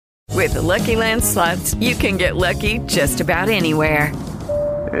With the Lucky Land Slots, you can get lucky just about anywhere.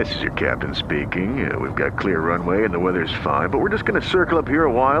 This is your captain speaking. We've got clear runway and the weather's fine, but we're just going to circle up here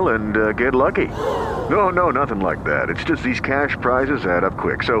a while and get lucky. No, nothing like that. It's just these cash prizes add up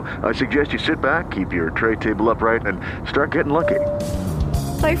quick. So I suggest you sit back, keep your tray table upright, and start getting lucky.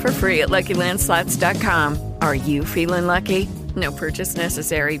 Play for free at LuckyLandSlots.com. Are you feeling lucky? No purchase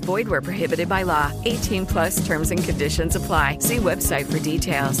necessary. Void where prohibited by law. 18 plus terms and conditions apply. See website for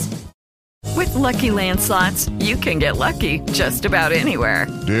details. With Lucky Land Slots, you can get lucky just about anywhere.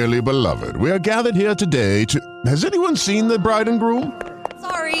 Dearly beloved, we are gathered here today to... Has anyone seen the bride and groom?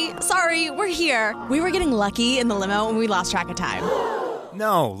 Sorry, we're here. We were getting lucky in the limo and we lost track of time.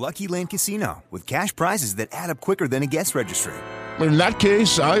 No, Lucky Land Casino, with cash prizes that add up quicker than a guest registry. In that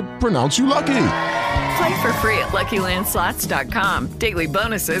case, I pronounce you lucky. Play for free at LuckyLandSlots.com. Daily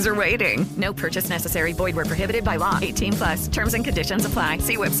bonuses are waiting. No purchase necessary. Void where prohibited by law. 18 plus. Terms and conditions apply.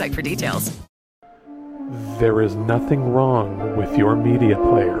 See website for details. There is nothing wrong with your media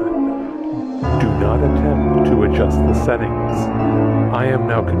player. Do not attempt to adjust the settings. I am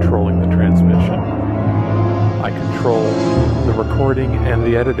now controlling the transmission. I control the recording and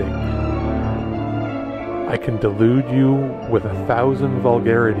the editing. I can delude you with 1,000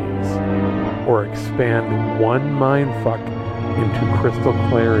 vulgarities, or expand one mindfuck into crystal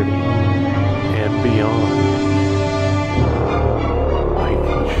clarity and beyond. I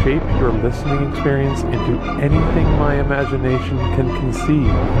can shape your listening experience into anything my imagination can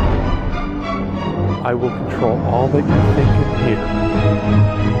conceive. I will control all that you think and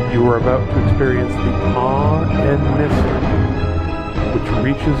hear. You are about to experience the awe and mystery which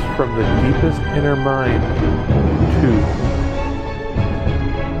reaches from the deepest inner mind to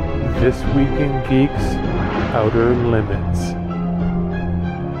This Week in Geeks Outer Limits.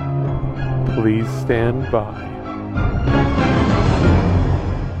 Please stand by.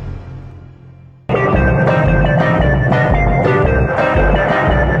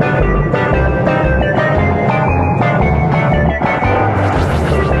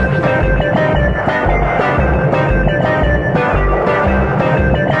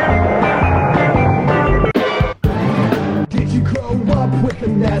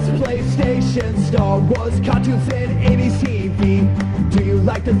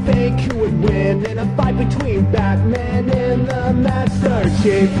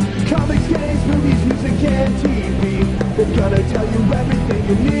 Comics, games, movies, music, and TV. They're gonna tell you everything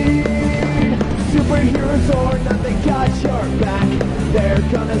you need. Superheroes or not, they got your back. They're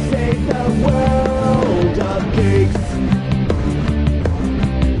gonna save the world of geeks.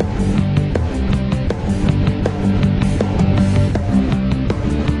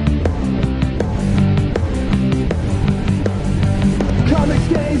 Comics,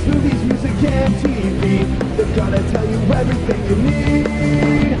 games, movies, music, and TV. They're gonna tell you everything you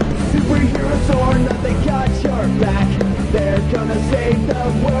need. Superheroes or not, they got your back. They're gonna save the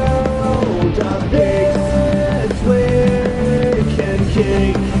world of This Week in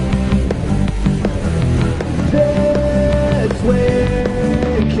Geek. This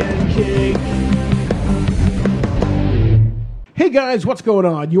Week in Geek. Hey guys, what's going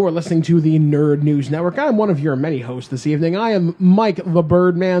on? You're listening to the Nerd News Network. I'm one of your many hosts this evening. I am Mike the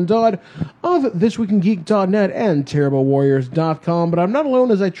Birdman Dodd of ThisWeekinGeek.net and TerribleWarriors.com, but I'm not alone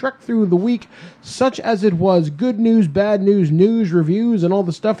as I trek through the week, such as it was good news, bad news, news, reviews, and all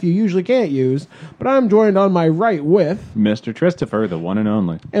the stuff you usually can't use. But I'm joined on my right with... Mr. Christopher, the one and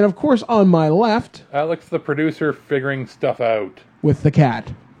only. And of course on my left... Alex, the producer, figuring stuff out. With the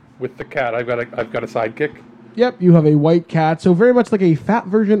cat. With the cat. I've got a sidekick. Yep, you have a white cat, so very much like a fat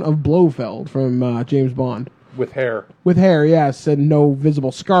version of Blofeld from James Bond. With hair. With hair, yes, and no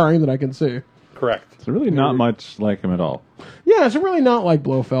visible scarring that I can see. Correct. So really not much like him at all. Yeah, it's really not like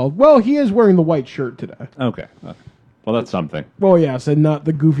Blofeld. Well, he is wearing the white shirt today. Okay. Well, that's something. Well, yes, and not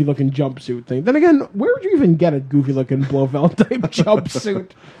the goofy-looking jumpsuit thing. Then again, where would you even get a goofy-looking Blofeld-type jumpsuit?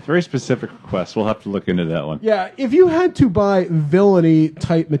 It's a very specific request. We'll have to look into that one. Yeah, if you had to buy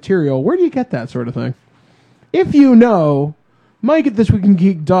villainy-type material, where do you get that sort of thing? If you know, Mike at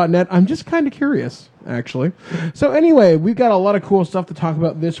ThisWeekinGeek.net, I'm just kind of curious, actually. So anyway, we've got a lot of cool stuff to talk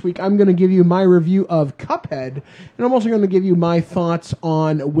about this week. I'm going to give you my review of Cuphead, and I'm also going to give you my thoughts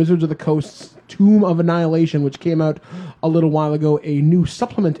on Wizards of the Coast's Tomb of Annihilation, which came out a little while ago, a new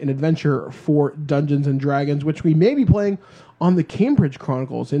supplement and adventure for Dungeons & Dragons, which we may be playing on the Cambridge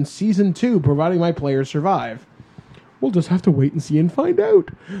Chronicles in Season 2, providing my players survive. We'll just have to wait and see and find out.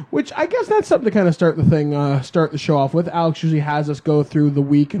 Which I guess that's something to kind of start the show off with. Alex usually has us go through the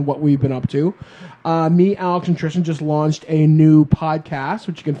week and what we've been up to. Me, Alex, and Tristan just launched a new podcast,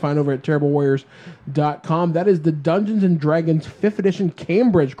 which you can find over at terriblewarriors.com. That is the Dungeons & Dragons 5th Edition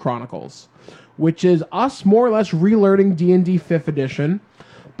Cambridge Chronicles, which is us more or less relearning D&D 5th Edition.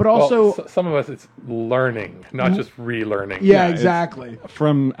 But also, some of us, it's learning, not just relearning. Yeah, exactly.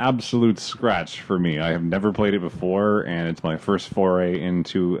 From absolute scratch for me. I have never played it before, and it's my first foray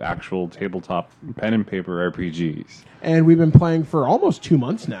into actual tabletop pen and paper RPGs. And we've been playing for almost 2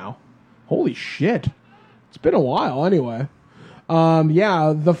 months now. Holy shit. It's been a while, anyway.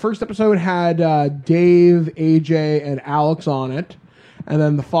 The first episode had Dave, AJ, and Alex on it. And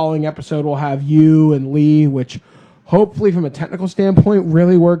then the following episode will have you and Lee, which hopefully from a technical standpoint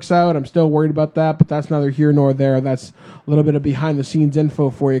really works out. I'm still worried about that, but that's neither here nor there. That's a little bit of behind-the-scenes info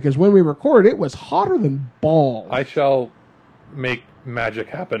for you, because when we recorded, it was hotter than balls. I shall make magic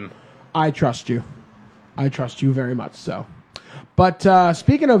happen. I trust you. I trust you very much so. But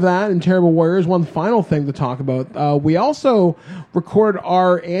speaking of that, in Terrible Warriors, one final thing to talk about. We also recorded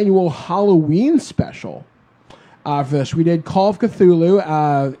our annual Halloween special for this. We did Call of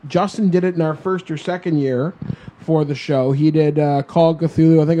Cthulhu. Justin did it in our first or second year for the show. He did Call of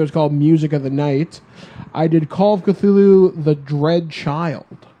Cthulhu. I think it was called Music of the Night. I did Call of Cthulhu, The Dread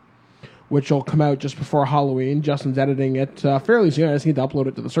Child, which will come out just before Halloween. Justin's editing it fairly soon. I just need to upload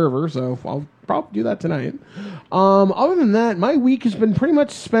it to the server, so I'll probably do that tonight. Other than that, my week has been pretty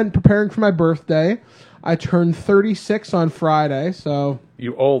much spent preparing for my birthday. I turned 36 on Friday, so...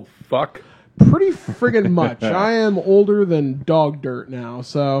 You old fuck. Pretty friggin' much. I am older than dog dirt now,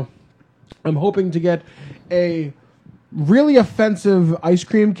 so I'm hoping to get a really offensive ice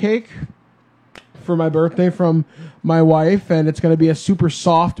cream cake for my birthday from my wife, and it's going to be a super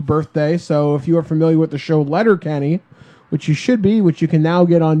soft birthday. So if you are familiar with the show Letterkenny, which you should be, which you can now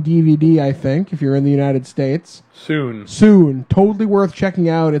get on DVD, I think, if you're in the United States. Soon. Totally worth checking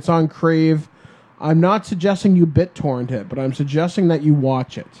out. It's on Crave. I'm not suggesting you BitTorrent it, but I'm suggesting that you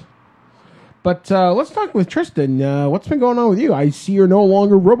watch it. But let's talk with Tristan. What's been going on with you? I see you're no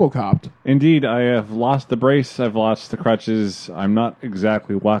longer Robocopped. Indeed, I have lost the brace. I've lost the crutches. I'm not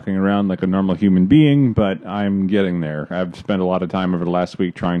exactly walking around like a normal human being, but I'm getting there. I've spent a lot of time over the last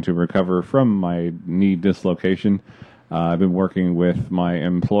week trying to recover from my knee dislocation. I've been working with my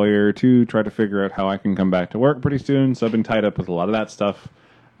employer to try to figure out how I can come back to work pretty soon, so I've been tied up with a lot of that stuff.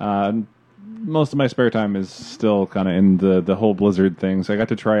 Most of my spare time is still kind of in the whole Blizzard thing. So I got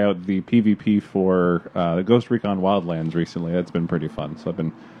to try out the PvP for the Ghost Recon Wildlands recently. That's been pretty fun. So I've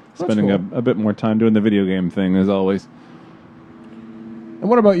been spending a bit more time doing the video game thing, as always. And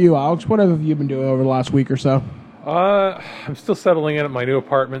what about you, Alex? What have you been doing over the last week or so? I'm still settling in at my new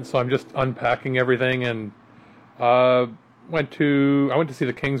apartment, so I'm just unpacking everything. And I went to see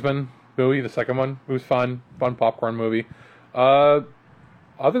the Kingsman movie, the second one. It was fun popcorn movie.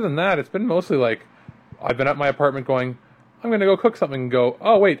 Other than that, it's been mostly like, I've been at my apartment going, I'm going to go cook something and go,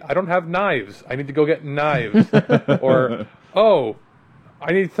 oh, wait, I don't have knives. I need to go get knives. Or, oh,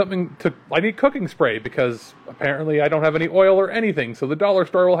 I need cooking spray because apparently I don't have any oil or anything, so the dollar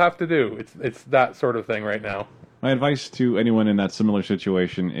store will have to do. It's that sort of thing right now. My advice to anyone in that similar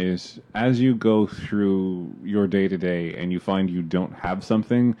situation is, as you go through your day-to-day and you find you don't have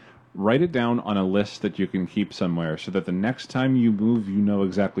something, write it down on a list that you can keep somewhere so that the next time you move, you know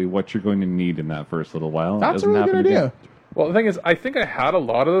exactly what you're going to need in that first little while. That's a really good idea. Well, the thing is, I think I had a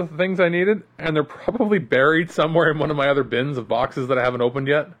lot of the things I needed, and they're probably buried somewhere in one of my other bins of boxes that I haven't opened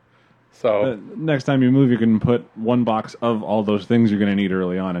yet. So next time you move, you can put one box of all those things you're going to need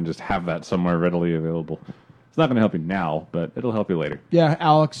early on and just have that somewhere readily available. It's not going to help you now, but it'll help you later. Yeah,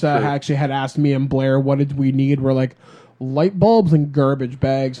 Alex actually had asked me and Blair, what did we need? We're like, light bulbs and garbage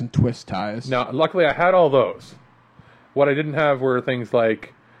bags and twist ties. Now, luckily, I had all those. What I didn't have were things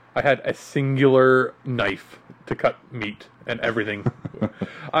like I had a singular knife to cut meat and everything.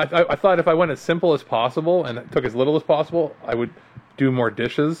 I thought if I went as simple as possible and took as little as possible, I would do more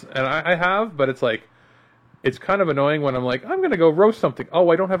dishes. And I have, but it's like, it's kind of annoying when I'm like, I'm going to go roast something. Oh,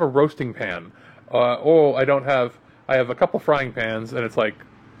 I don't have a roasting pan. I have a couple frying pans, and it's like,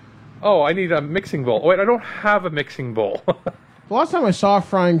 oh, I need a mixing bowl. Oh, wait, I don't have a mixing bowl. The last time I saw a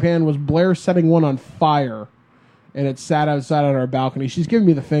frying pan was Blair setting one on fire, and it sat outside on our balcony. She's giving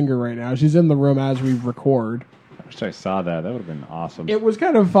me the finger right now. She's in the room as we record. I wish I saw that. That would have been awesome. It was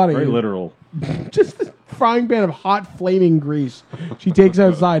kind of funny. Very literal. Just a frying pan of hot, flaming grease. She takes it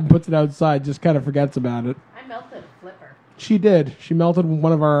outside and puts it outside, just kind of forgets about it. I melted a flipper. She did. She melted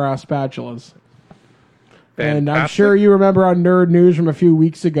one of our spatulas. Fantastic. And I'm sure you remember on Nerd News from a few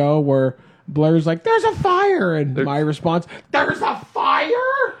weeks ago where Blair's like, there's a fire. And my response, there's a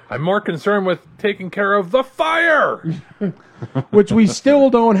fire? I'm more concerned with taking care of the fire. Which we still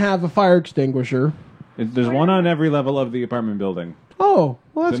don't have a fire extinguisher. There's one on every level of the apartment building. Oh,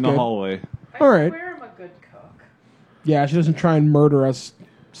 well, that's It's in good. the hallway. All right. I swear I'm a good cook. Yeah, she doesn't try and murder us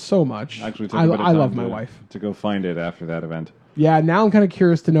so much. Actually, it took I a bit of love time my to- wife. to go find it after that event. Yeah, now I'm kind of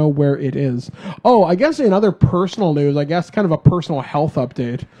curious to know where it is. Oh, I guess in other personal news, I guess kind of a personal health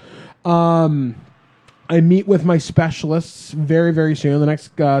update. I meet with my specialists very, very soon, the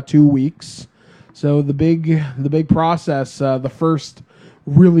next 2 weeks. So the big process, the first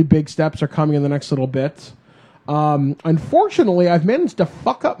really big steps are coming in the next little bit. Unfortunately, I've managed to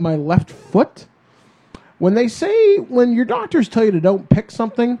fuck up my left foot. When your doctors tell you to don't pick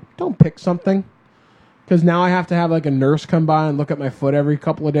something, don't pick something. Because now I have to have like a nurse come by and look at my foot every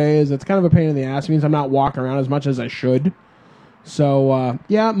couple of days. It's kind of a pain in the ass. It means I'm not walking around as much as I should. So,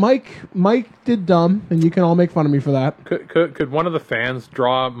 yeah, Mike did dumb, and you can all make fun of me for that. Could one of the fans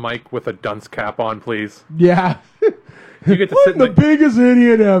draw Mike with a dunce cap on, please? Yeah. You get to sit I'm the biggest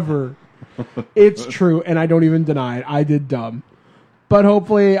idiot ever. It's true, and I don't even deny it. I did dumb. But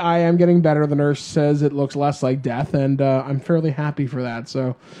hopefully I am getting better. The nurse says it looks less like death, and I'm fairly happy for that.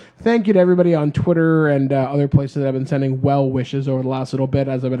 So thank you to everybody on Twitter and other places that have been sending well wishes over the last little bit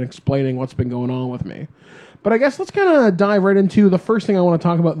as I've been explaining what's been going on with me. But I guess let's kind of dive right into the first thing I want to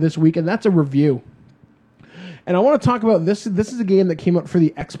talk about this week, and that's a review. And I want to talk about this. This is a game that came out for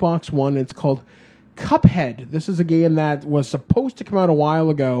the Xbox One. It's called Cuphead. This is a game that was supposed to come out a while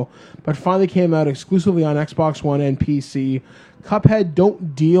ago, but finally came out exclusively on Xbox One and PC. Cuphead,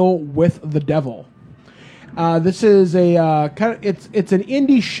 Don't Deal with the Devil. This is a it's an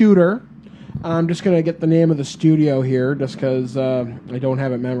indie shooter. I'm just going to get the name of the studio here just because I don't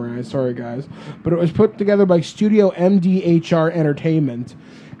have it memorized. Sorry, guys. But it was put together by Studio MDHR Entertainment,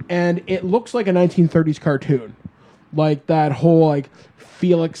 and it looks like a 1930s cartoon. Like that whole like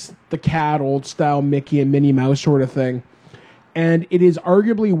Felix the Cat, old-style Mickey and Minnie Mouse sort of thing. And it is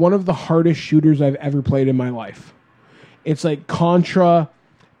arguably one of the hardest shooters I've ever played in my life. It's like Contra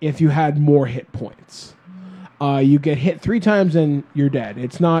if you had more hit points. You get hit 3 times and you're dead.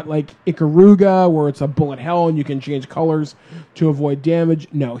 It's not like Ikaruga where it's a bullet hell and you can change colors to avoid damage.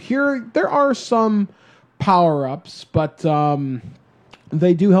 No, here there are some power-ups, but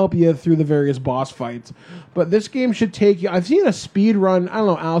they do help you through the various boss fights. But this game should take you... I've seen a speed run. I don't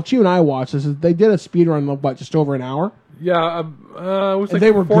know, Alex, you and I watched this. They did a speed run of, what, just over an hour? Yeah, it was like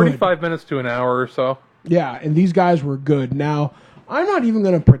they were 45 good. minutes to an hour or so. Yeah, and these guys were good. Now, I'm not even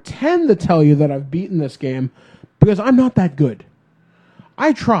going to pretend to tell you that I've beaten this game because I'm not that good.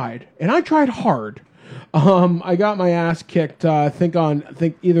 I tried, and I tried hard. I got my ass kicked, I think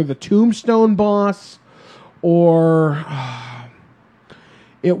either the Tombstone boss or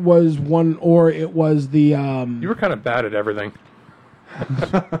it was the... You were kind of bad at everything.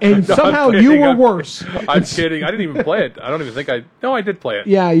 And No, somehow I'm kidding. you were worse. I'm kidding. I didn't even play it. I don't even think No, I did play it.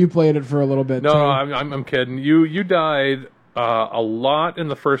 Yeah, you played it for a little bit. No, too. I'm kidding. You died a lot in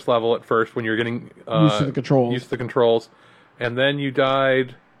the first level at first when you're getting Used to the controls. And then you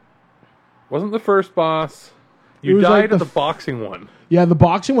died. Wasn't the first boss? It You was like died at the the boxing one. Yeah, the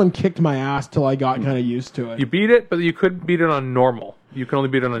boxing one kicked my ass till I got kind of used to it. You beat it, but you couldn't beat it on normal. You can only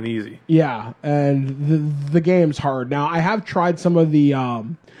beat it on easy. Yeah, and the game's hard. Now, I have tried some of the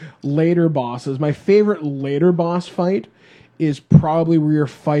later bosses. My favorite later boss fight is probably where you're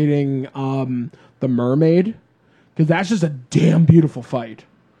fighting the mermaid, because that's just a damn beautiful fight.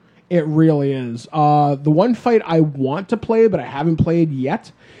 It really is. The one fight I want to play, but I haven't played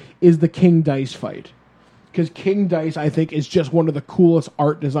yet, is the King Dice fight. Because King Dice, I think, is just one of the coolest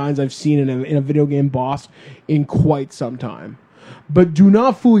art designs I've seen in a video game boss in quite some time. But do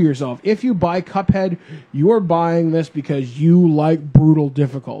not fool yourself. If you buy Cuphead, you are buying this because you like brutal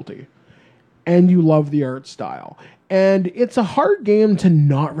difficulty. And you love the art style. And it's a hard game to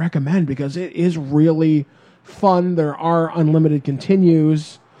not recommend because it is really fun. There are unlimited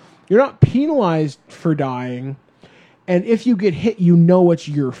continues. You're not penalized for dying. And if you get hit, you know it's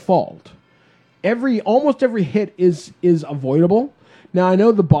your fault. Almost every hit is avoidable. Now, I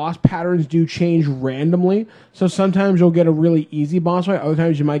know the boss patterns do change randomly, so sometimes you'll get a really easy boss fight, other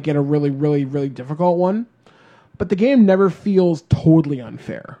times you might get a really, really, really difficult one. But the game never feels totally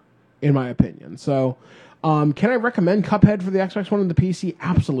unfair, in my opinion. So, can I recommend Cuphead for the Xbox One and the PC?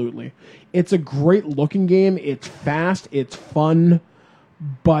 Absolutely. It's a great-looking game. It's fast. It's fun.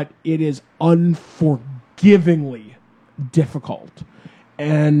 But it is unforgivingly difficult.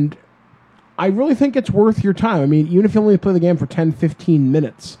 And I really think it's worth your time. I mean, even if you only play the game for 10, 15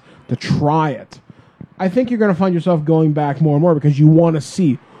 minutes to try it, I think you're going to find yourself going back more and more because you want to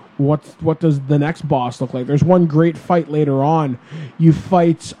see what does the next boss look like? There's one great fight later on. You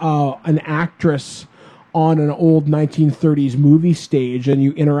fight an actress on an old 1930s movie stage, and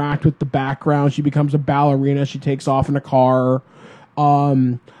you interact with the background. She becomes a ballerina. She takes off in a car.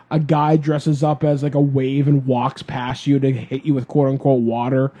 A guy dresses up as like a wave and walks past you to hit you with quote-unquote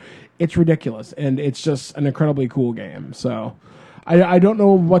water. It's ridiculous, and it's just an incredibly cool game. So I don't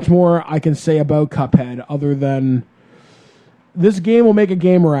know much more I can say about Cuphead other than this game will make a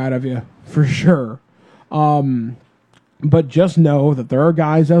gamer out of you, for sure. But just know that there are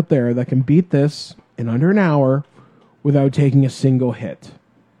guys out there that can beat this in under an hour without taking a single hit.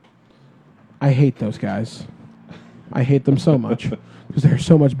 I hate those guys. I hate them so much because they're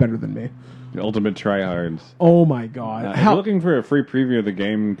so much better than me. The ultimate tryhards. Oh my god! If you're looking for a free preview of the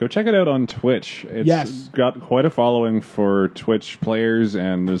game, go check it out on Twitch. It's got quite a following for Twitch players,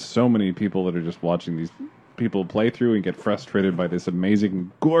 and there's so many people that are just watching these people play through and get frustrated by this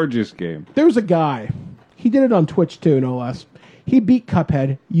amazing, gorgeous game. There's a guy. He did it on Twitch too, no less. He beat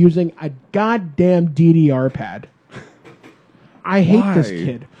Cuphead using a goddamn DDR pad. I hate this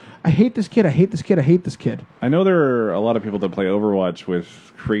kid. I hate this kid. I hate this kid. I hate this kid. I know there are a lot of people that play Overwatch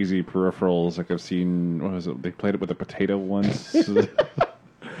with crazy peripherals. Like I've seen, what was it? They played it with a potato once.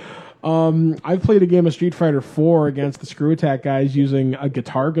 I've played a game of Street Fighter 4 against the Screw Attack guys using a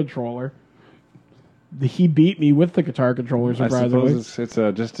guitar controller. He beat me with the guitar controller, surprisingly. I suppose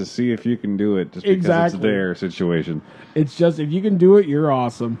it's just to see if you can do it, just because it's their situation. It's just, if you can do it, you're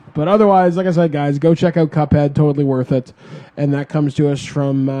awesome. But otherwise, like I said, guys, go check out Cuphead. Totally worth it. And that comes to us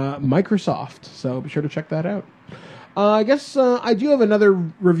from Microsoft. So be sure to check that out. I guess I do have another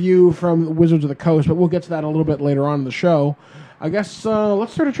review from Wizards of the Coast, but we'll get to that a little bit later on in the show. I guess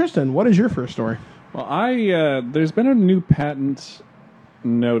let's start with Tristan. What is your first story? Well, there's been a new patent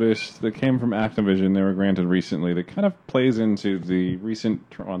notice that came from Activision. They were granted recently that kind of plays into the recent,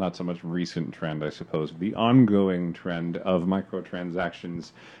 well, not so much recent trend, I suppose, the ongoing trend of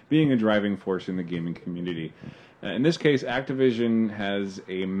microtransactions being a driving force in the gaming community. In this case, Activision has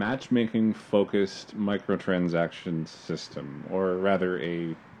a matchmaking-focused microtransaction system, or rather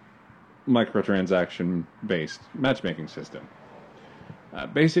a microtransaction-based matchmaking system.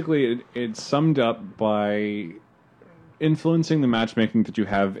 Basically, it's summed up by influencing the matchmaking that you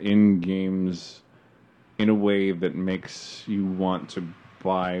have in games in a way that makes you want to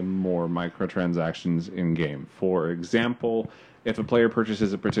buy more microtransactions in game. For example, if a player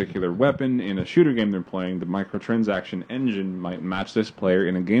purchases a particular weapon in a shooter game they're playing, the microtransaction engine might match this player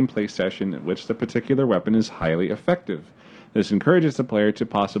in a gameplay session in which the particular weapon is highly effective. This encourages the player to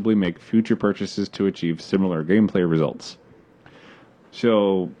possibly make future purchases to achieve similar gameplay results.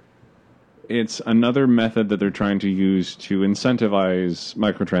 So it's another method that they're trying to use to incentivize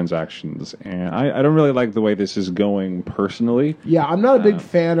microtransactions. And I don't really like the way this is going personally. Yeah, I'm not a big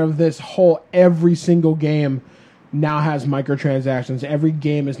fan of this whole every single game now has microtransactions. Every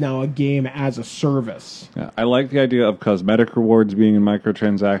game is now a game as a service. Yeah, I like the idea of cosmetic rewards being in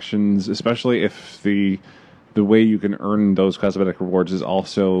microtransactions, especially if the way you can earn those cosmetic rewards is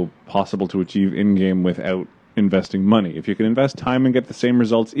also possible to achieve in-game without investing money. If you can invest time and get the same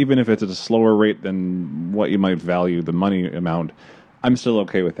results, even if it's at a slower rate than what you might value the money amount, I'm still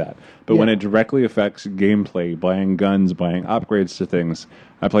okay with that. But when it directly affects gameplay, buying guns, buying upgrades to things,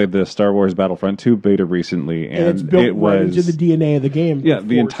 I played the Star Wars Battlefront 2 beta recently, and it's built right into the DNA of the game. Yeah,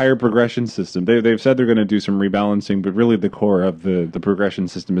 the entire progression system. They've said they're going to do some rebalancing, but really the core of the progression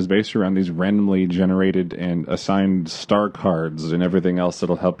system is based around these randomly generated and assigned star cards and everything else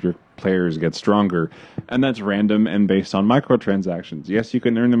that'll help your players get stronger. And that's random and based on microtransactions. Yes, you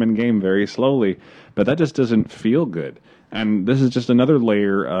can earn them in-game very slowly, but that just doesn't feel good. And this is just another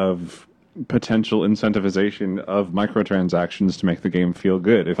layer of potential incentivization of microtransactions to make the game feel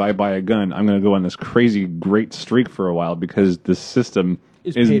good. If I buy a gun, I'm going to go on this crazy great streak for a while because the system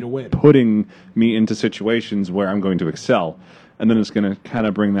is pay to win, putting me into situations where I'm going to excel. And then it's going to kind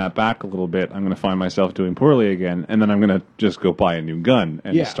of bring that back a little bit. I'm going to find myself doing poorly again, and then I'm going to just go buy a new gun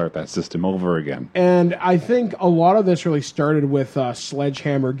and start that system over again. And I think a lot of this really started with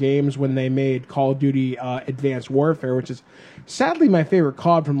Sledgehammer Games when they made Call of Duty Advanced Warfare, which is sadly my favorite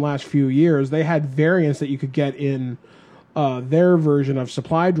COD from the last few years. They had variants that you could get in their version of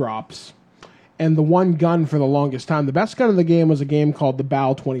supply drops. And the one gun for the longest time, the best gun in the game was a game called the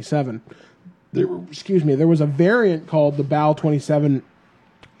BAL 27. There was a variant called the BAL 27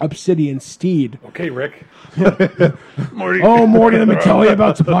 Obsidian Steed. Okay, Rick. Morty. Oh, Morty, let me tell you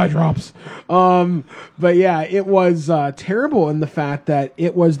about supply drops. But yeah, it was terrible in the fact that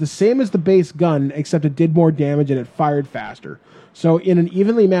it was the same as the base gun, except it did more damage and it fired faster. So in an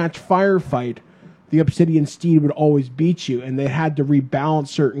evenly matched firefight, the Obsidian Steed would always beat you, and they had to rebalance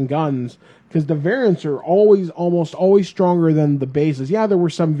certain guns because the variants are almost always stronger than the bases. Yeah, there were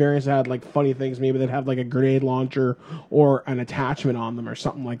some variants that had like funny things, maybe that have like a grenade launcher or an attachment on them or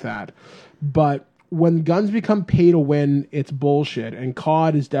something like that. But when guns become pay to win, it's bullshit, and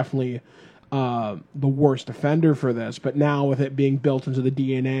COD is definitely the worst offender for this. But now with it being built into the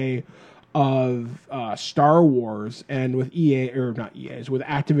DNA of Star Wars, and with with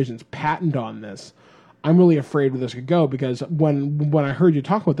Activision's patent on this, I'm really afraid where this could go, because when I heard you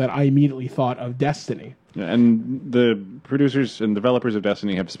talk about that, I immediately thought of Destiny. And the producers and developers of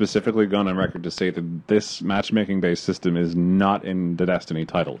Destiny have specifically gone on record to say that this matchmaking-based system is not in the Destiny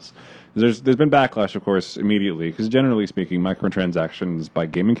titles. There's been backlash, of course, immediately, because generally speaking, microtransactions by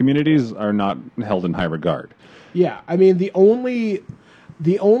gaming communities are not held in high regard. Yeah, I mean, the only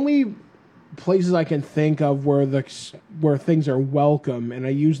places I can think of where things are welcome, and I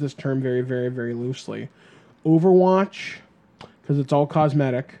use this term very, very, very loosely, Overwatch, because it's all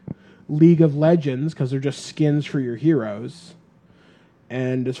cosmetic, League of Legends, because they're just skins for your heroes,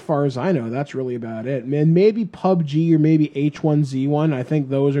 and as far as I know, that's really about it. And maybe PUBG or maybe H1Z1, I think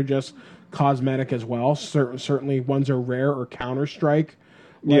those are just cosmetic as well. Certainly ones are rare, or Counter-Strike.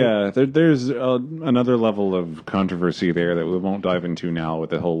 There's another level of controversy there that we won't dive into now with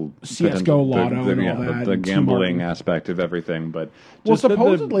the whole CSGO Lotto and all that. The gambling aspect of everything. But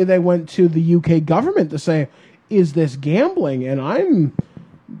supposedly they went to the UK government to say, is this gambling? And I'm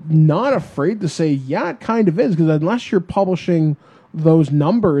not afraid to say, yeah, it kind of is, because unless you're publishing those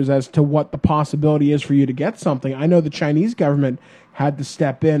numbers as to what the possibility is for you to get something, I know the Chinese government had to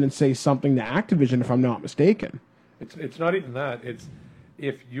step in and say something to Activision, if I'm not mistaken. It's not even that. It's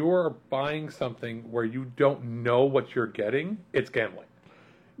if you're buying something where you don't know what you're getting, it's gambling.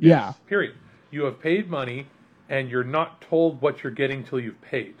 Yeah. Period. You have paid money, and you're not told what you're getting till you've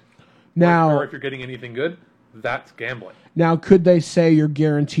paid. Now, or if you're getting anything good, that's gambling. Now, could they say you're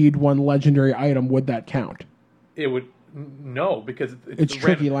guaranteed one legendary item? Would that count? It would. No, because it's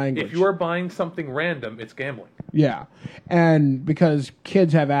tricky language. If you are buying something random, it's gambling. Yeah, and because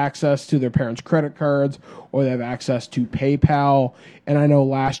kids have access to their parents' credit cards, or they have access to PayPal, and I know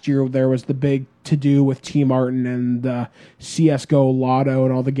last year there was the big to-do with T. Martin and CSGO Lotto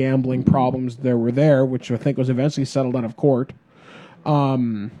and all the gambling problems were there, which I think was eventually settled out of court.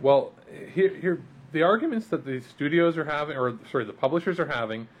 Well, here the arguments that the studios are having, the publishers are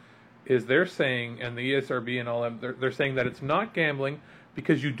having, is they're saying, and the ESRB and all that, they're saying that it's not gambling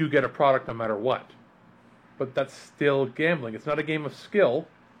because you do get a product no matter what. But that's still gambling. It's not a game of skill.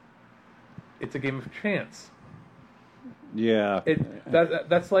 It's a game of chance. Yeah.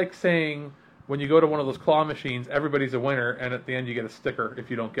 That's like saying when you go to one of those claw machines, everybody's a winner, and at the end you get a sticker if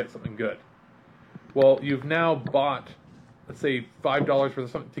you don't get something good. Well, you've now bought, let's say, $5 worth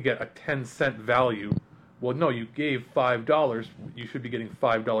of something to get a 10-cent value. Well, no, you gave $5. You should be getting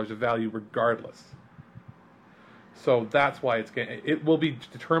 $5 of value regardless. So that's why it will be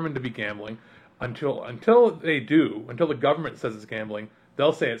determined to be gambling until the government says it's gambling.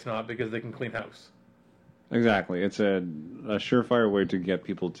 They'll say it's not because they can clean house. Exactly. It's a surefire way to get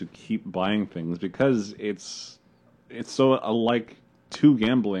people to keep buying things, because it's so alike to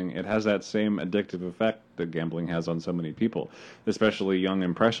gambling. It has that same addictive effect that gambling has on so many people, especially young,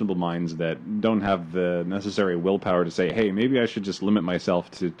 impressionable minds that don't have the necessary willpower to say, hey, maybe I should just limit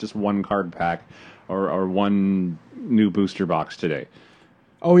myself to just one card pack or one new booster box today.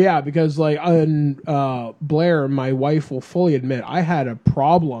 Oh, yeah, because Blair, my wife, will fully admit, I had a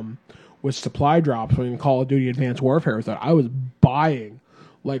problem with supply drops when Call of Duty Advanced Warfare was that I was buying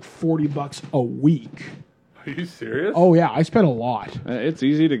like $40 a week. Are you serious? Oh yeah, I spent a lot. It's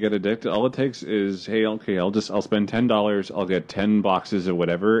easy to get addicted. All it takes is, hey, okay, I'll spend $10. I'll get 10 boxes of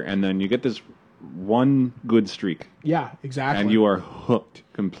whatever, and then you get this one good streak. Yeah, exactly. And you are hooked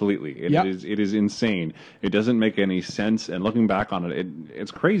completely. It is insane. It doesn't make any sense. And looking back on it,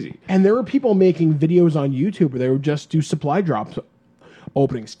 it's crazy. And there were people making videos on YouTube where they would just do supply drops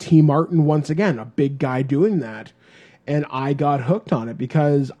openings. T. Martin, once again, a big guy doing that. And I got hooked on it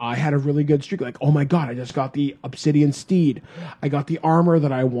because I had a really good streak. Like, oh my God, I just got the Obsidian Steed. I got the armor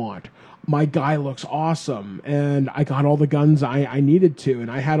that I want. My guy looks awesome. And I got all the guns I needed to. And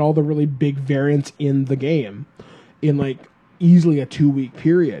I had all the really big variants in the game in like easily a 2-week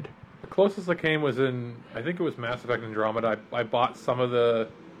period. The closest I came was in, I think it was Mass Effect Andromeda. I bought some of the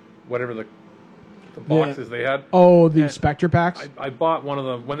boxes they had. Oh, the Spectre packs? I bought one of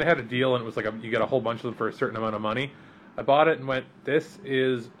them when they had a deal, and it was like you get a whole bunch of them for a certain amount of money. I bought it and went, this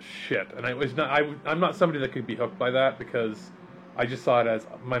is shit. And I'm not somebody that could be hooked by that, because I just saw it as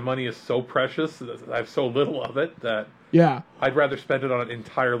my money is so precious. I have so little of it that Yeah. I'd rather spend it on an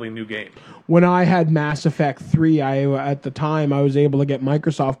entirely new game. When I had Mass Effect 3, at the time I was able to get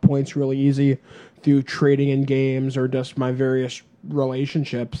Microsoft points really easy through trading in games or just my various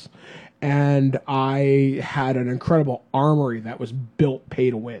relationships. And I had an incredible armory that was built pay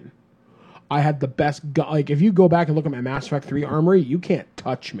to win. I had the best gun. Like, if you go back and look at my Mass Effect 3 armory, you can't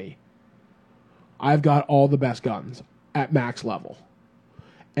touch me. I've got all the best guns at max level.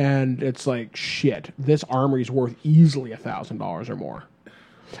 And it's like, shit, this armory's worth easily $1,000 or more.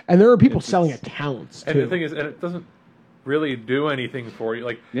 And there are people selling accounts, too. And the thing is, and it doesn't really do anything for you.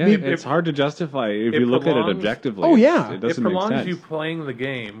 Like, yeah, it's hard to justify if you look at it objectively. Oh, yeah. It doesn't it make prolongs sense. you playing the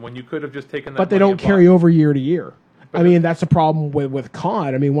game when you could have just taken that But they money don't and carry bought- over year to year. I mean, that's the problem with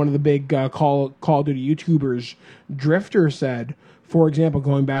COD. I mean, one of the big Call of Duty YouTubers, Drifter, said, for example,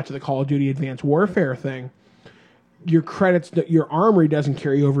 going back to the Call of Duty Advanced Warfare thing, your credits, your armory doesn't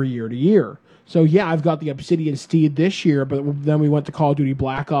carry over year to year. So, yeah, I've got the Obsidian Steed this year, but then we went to Call of Duty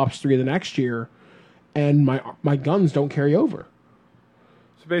Black Ops 3 the next year, and my guns don't carry over.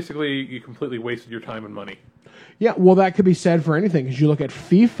 So basically, you completely wasted your time and money. Yeah, well, that could be said for anything, because you look at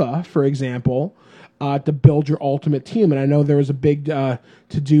FIFA, for example, to build your ultimate team. And I know there was a big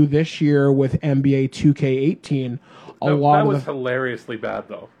to-do this year with NBA 2K18. That was hilariously bad,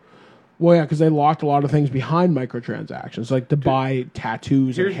 though. Well, yeah, because they locked a lot of things behind microtransactions, like to buy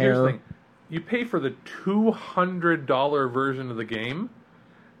tattoos and hair. Here's the thing. You pay for the $200 version of the game,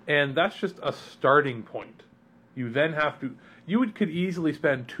 and that's just a starting point. You then have to... could easily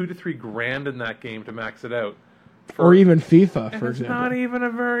spend $2,000 to $3,000 in that game to max it out. Or even FIFA, and for it's example. not even a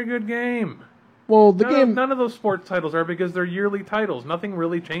very good game. Well, none of those sports titles are, because they're yearly titles. Nothing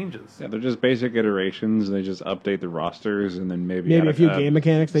really changes. Yeah, they're just basic iterations. They just update the rosters and then maybe a few game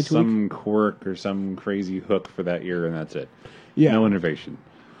mechanics they tweak. Some quirk or some crazy hook for that year, and that's it. Yeah. No innovation.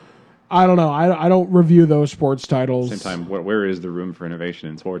 I don't know. I don't review those sports titles. At the same time, where is the room for innovation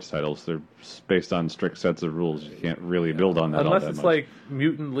in sports titles? They're based on strict sets of rules. You can't really build on that all Unless that it's much. like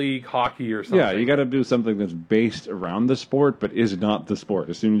Mutant League hockey or something. Yeah, you got to do something that's based around the sport, but is not the sport.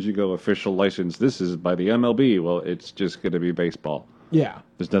 As soon as you go official license, this is by the MLB, well, it's just going to be baseball. Yeah.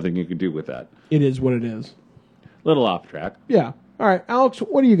 There's nothing you can do with that. It is what it is. Little off track. Yeah. All right, Alex,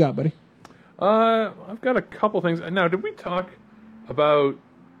 what do you got, buddy? I've got a couple things. Now, did we talk about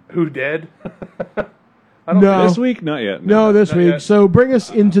Who Dead? No. This week? Not yet. No, this not week. yet. So bring us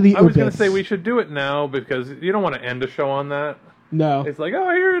into the I was going to abyss. say we should do it now, because you don't want to end a show on that. No. It's like, oh,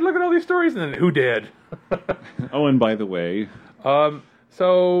 here, look at all these stories, and then Who Dead? Oh, and by the way...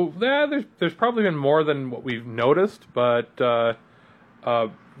 So, yeah, there's probably been more than what we've noticed, but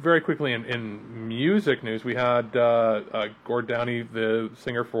very quickly in music news, we had Gord Downey, the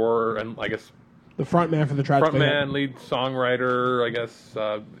singer for, and I guess... The frontman for the Tragically Hip. Frontman, lead songwriter, I guess,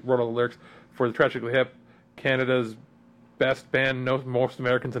 wrote all the lyrics for the Tragically Hip, Canada's best band most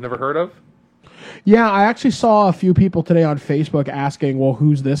Americans have never heard of. Yeah, I actually saw a few people today on Facebook asking, well,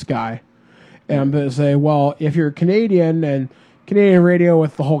 who's this guy? And I'm going to say, well, if you're Canadian and Canadian radio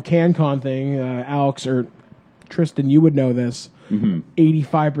with the whole CanCon thing, Alex or Tristan, you would know this.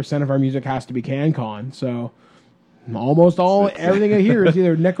 85% of our music has to be CanCon, so almost everything I hear is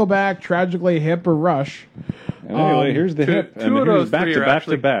either Nickelback, Tragically Hip, or Rush. Anyway, here's the hip. Two of those back three to are back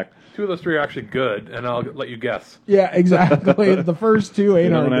actually, to back. Two of those three are actually good, and I'll let you guess. Yeah, exactly. The first two ain't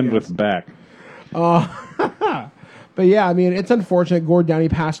They hard don't to end guess. with back. But yeah, I mean, it's unfortunate. Gord Downey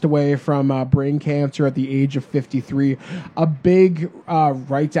passed away from brain cancer at the age of 53. A big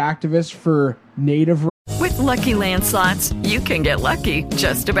rights activist for Native. With Lucky Land Slots, you can get lucky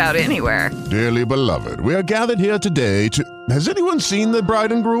just about anywhere. Dearly beloved, we are gathered here today to... Has anyone seen the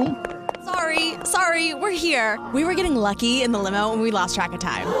bride and groom? Sorry, we're here. We were getting lucky in the limo and we lost track of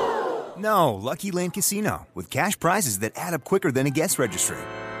time. No, Lucky Land Casino, with cash prizes that add up quicker than a guest registry.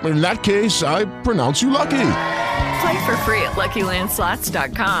 In that case, I pronounce you lucky. Play for free at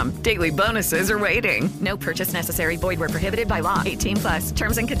LuckyLandSlots.com. Daily bonuses are waiting. No purchase necessary. Void where prohibited by law. 18+.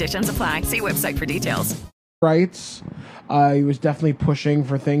 Terms and conditions apply. See website for details. Rights. He was definitely pushing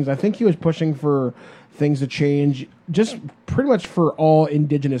for things. I think he was pushing for things to change just pretty much for all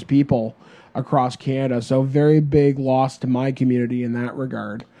Indigenous people across Canada. So very big loss to my community in that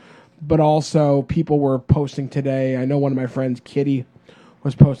regard. But also people were posting today. I know one of my friends, Kitty,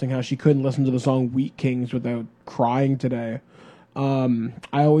 was posting how she couldn't listen to the song Wheat Kings without crying today.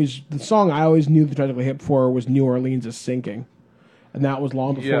 The song I always knew the Tragically Hip for was New Orleans is Sinking. And that was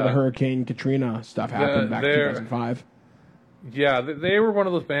long before the Hurricane Katrina stuff happened back in 2005. Yeah, they were one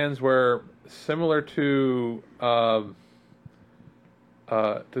of those bands where, similar to Tom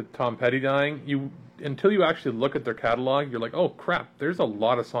Petty dying, until you actually look at their catalog, you're like, oh crap, there's a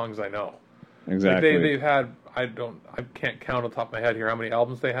lot of songs I know. Exactly. Like they've had, I can't count on the top of my head here how many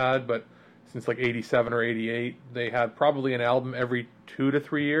albums they had, but since like 87 or 88, they had probably an album every 2 to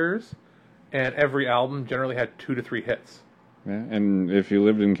 3 years, and every album generally had 2 to 3 hits. Yeah, and if you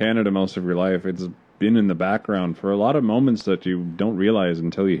lived in Canada most of your life, it's been in the background for a lot of moments that you don't realize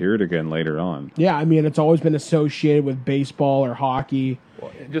until you hear it again later on. Yeah, I mean, it's always been associated with baseball or hockey.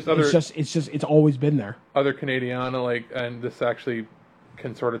 Well, it's always been there. Other Canadiana, like, and this actually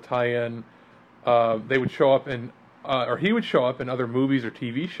can sort of tie in. They would show up in, or he would show up in other movies or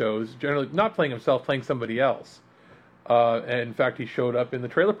TV shows, generally not playing himself, playing somebody else. And in fact, he showed up in the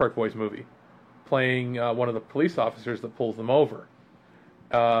Trailer Park Boys movie, playing one of the police officers that pulls them over.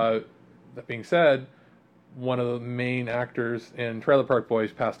 That being said, one of the main actors in Trailer Park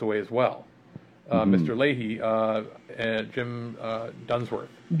Boys passed away as well. Mr. Leahy and Jim Dunsworth.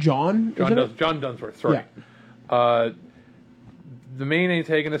 John Dunsworth, sorry. Yeah. The main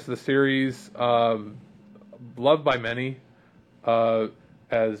antagonist of the series, loved by many,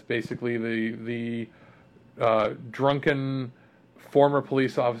 as basically the drunken former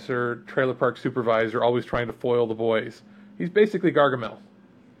police officer, trailer park supervisor, always trying to foil the boys. He's basically Gargamel.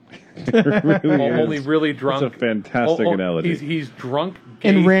 Only really drunk. That's a fantastic analogy. He's drunk. Gay,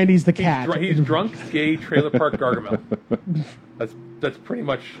 and Randy's the cat. He's drunk, gay, trailer park Gargamel. That's pretty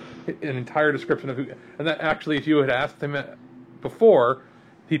much an entire description of who. And that actually, if you had asked him before,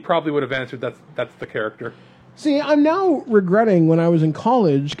 he probably would have answered that's the character. See, I'm now regretting when I was in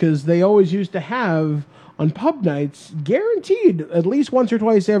college because they always used to have on pub nights, guaranteed at least once or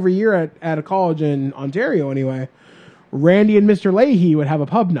twice every year at a college in Ontario anyway. Randy and Mr. Leahy would have a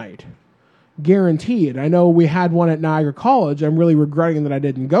pub night. Guaranteed. I know we had one at Niagara College. I'm really regretting that I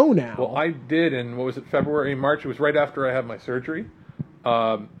didn't go now. Well, I did in, February, March? It was right after I had my surgery.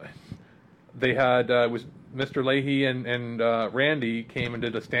 They had, it was Mr. Leahy and Randy came and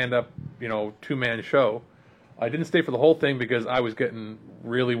did a stand-up, 2-man show. I didn't stay for the whole thing because I was getting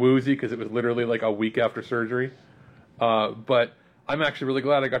really woozy because it was literally like a week after surgery. But I'm actually really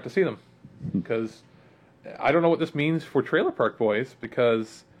glad I got to see them because I don't know what this means for Trailer Park Boys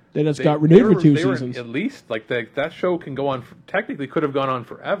because they just got renewed for 2 seasons. At least like that show can go on. Technically, could have gone on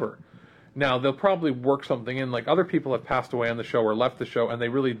forever. Now they'll probably work something in. Like other people have passed away on the show or left the show, and they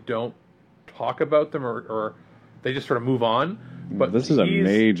really don't talk about them or they just sort of move on. But this is a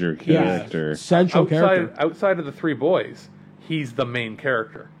major character, central character. Outside of the 3 boys, he's the main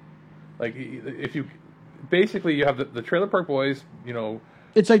character. Like if you basically you have the Trailer Park Boys,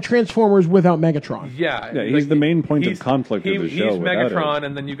 It's like Transformers without Megatron. Yeah, he's the main point of conflict of the show. He's Megatron,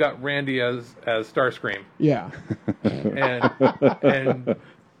 and then you got Randy as Starscream. Yeah, and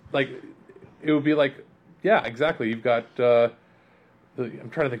like it would be like, yeah, exactly. You've got I'm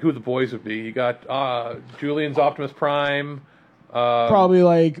trying to think who the boys would be. You got Julian's Optimus Prime. Probably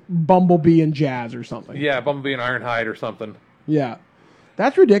like Bumblebee and Jazz or something. Yeah, Bumblebee and Ironhide or something. Yeah.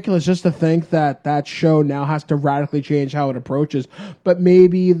 That's ridiculous just to think that show now has to radically change how it approaches. But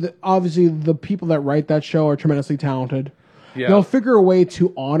maybe, obviously, the people that write that show are tremendously talented. Yeah. They'll figure a way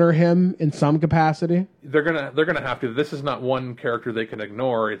to honor him in some capacity. They're gonna have to. This is not one character they can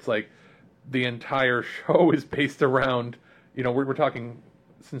ignore. It's like the entire show is based around, we're talking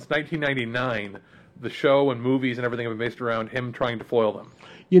since 1999, the show and movies and everything have been based around him trying to foil them.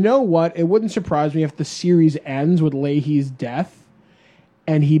 You know what? It wouldn't surprise me if the series ends with Leahy's death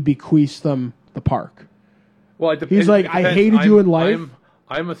and he bequeaths them the park. Well, he's like, I hated you in life.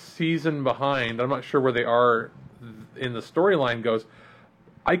 I'm a season behind. I'm not sure where they are in the storyline goes.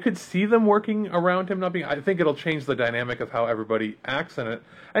 I could see them working around him not being. I think it'll change the dynamic of how everybody acts in it.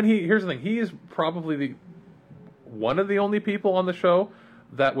 And here's the thing: he is probably one of the only people on the show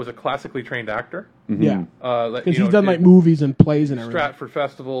that was a classically trained actor. Mm-hmm. Yeah, because he's done like movies and plays and everything. Stratford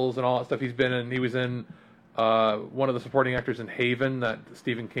festivals and all that stuff. He's been in. He was in one of the supporting actors in Haven, that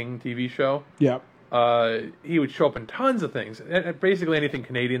Stephen King TV show. Yeah. He would show up in tons of things, and basically anything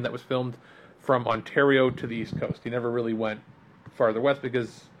Canadian that was filmed from Ontario to the East Coast. He never really went farther west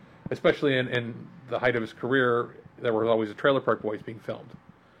because, especially in the height of his career, there was always a Trailer Park Boys being filmed.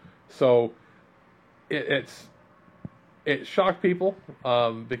 So it shocked people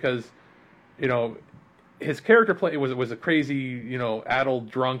because his character play was a crazy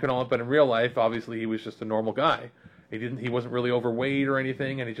addled drunk and all, but in real life obviously he was just a normal guy. He wasn't really overweight or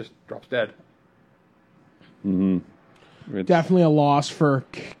anything, and he just drops dead. Mm-hmm. Definitely a loss for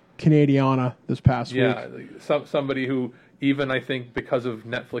Canadiana this past week. Yeah, somebody who, even I think because of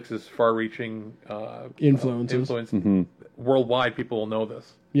Netflix's far-reaching influence, worldwide, people will know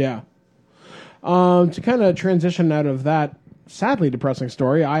this. Yeah. To kind of transition out of that sadly depressing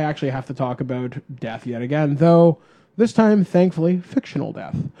story. I actually have to talk about death yet again, though this time, thankfully, fictional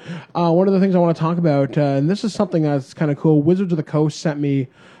death. One of the things I want to talk about, and this is something that's kind of cool, Wizards of the Coast sent me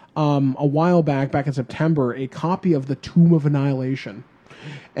a while back in September, a copy of the Tomb of Annihilation.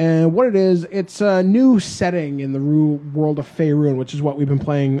 And what it is, it's a new setting in the world of Faerun, which is what we've been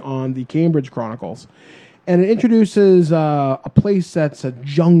playing on the Cambridge Chronicles. And it introduces a place that's a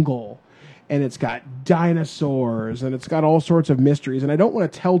jungle, and it's got dinosaurs, and it's got all sorts of mysteries. And I don't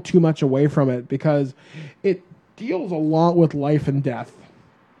want to tell too much away from it because it deals a lot with life and death.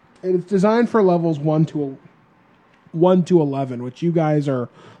 And it's designed for levels 1 to 11, which you guys are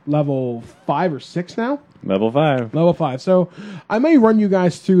level 5 or 6 now? Level 5. Level 5. So I may run you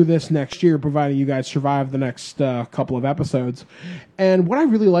guys through this next year, providing you guys survive the next couple of episodes. And what I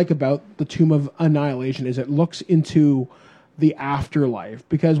really like about the Tomb of Annihilation is it looks into the afterlife.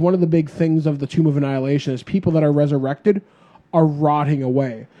 Because one of the big things of the Tomb of Annihilation is people that are resurrected are rotting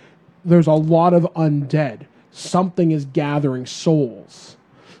away. There's a lot of undead. Something is gathering souls.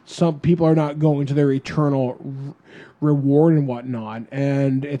 Some people are not going to their eternal reward and whatnot,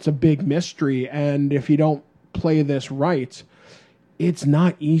 and it's a big mystery. And if you don't play this right, it's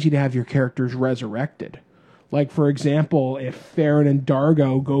not easy to have your characters resurrected. Like, for example, if Farron and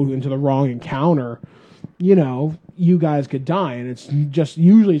Dargo go into the wrong encounter, you know, you guys could die. And it's just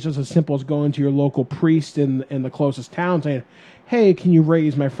usually it's just as simple as going to your local priest in the closest town saying, hey, can you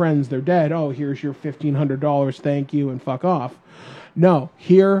raise my friends? They're dead. Oh, here's your $1,500. Thank you, and fuck off. No,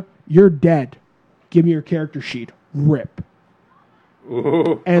 here, you're dead. Give me your character sheet. Rip.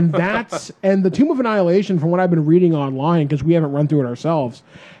 Ooh. And the Tomb of Annihilation, from what I've been reading online, because we haven't run through it ourselves,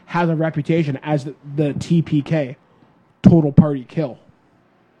 has a reputation as the TPK, total party kill.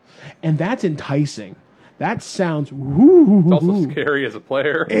 And that's enticing. That sounds woo. It's also scary as a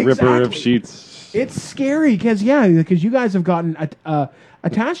player. Exactly. Ripper of sheets. It's scary because you guys have gotten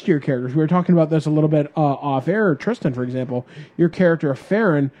attached to your characters. We were talking about this a little bit off air. Tristan, for example, your character of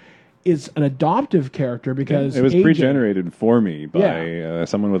Farron is an adoptive character because it was AJ pre-generated for me by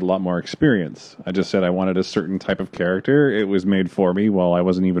someone with a lot more experience. I just said I wanted a certain type of character. It was made for me while I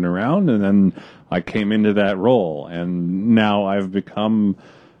wasn't even around, and then I came into that role, and now I've become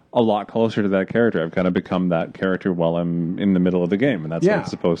a lot closer to that character. I've kind of become that character while I'm in the middle of the game, and that's what it's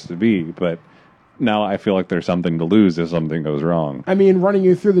supposed to be. But now I feel like there's something to lose if something goes wrong. I mean, running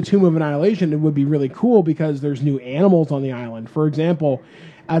you through the Tomb of Annihilation, it would be really cool because there's new animals on the island. For example,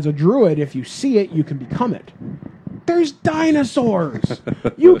 as a druid, if you see it, you can become it. There's dinosaurs.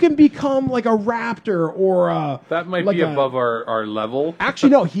 You can become like a raptor or a... That might be above our level.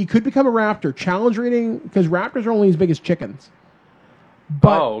 Actually, no, he could become a raptor. Challenge rating, because raptors are only as big as chickens.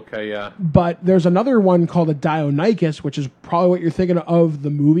 But, okay, yeah. But there's another one called a Deinonychus, which is probably what you're thinking of, the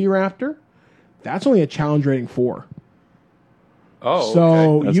movie Raptor. That's only a challenge rating 4. Oh,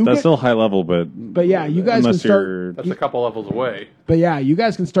 so okay. That's still high level, but yeah, you guys can start. That's a couple levels away. But yeah, you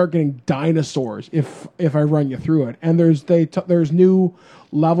guys can start getting dinosaurs if I run you through it. And there's new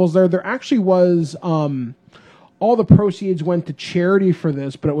levels there. There actually was all the proceeds went to charity for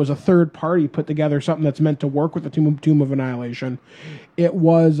this, but it was a third party put together something that's meant to work with the Tomb of Annihilation. It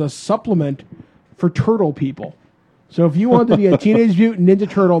was a supplement for turtle people. So if you wanted to be a Teenage Mutant Ninja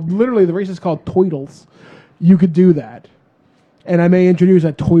Turtle, literally the race is called Toidles, you could do that. And I may introduce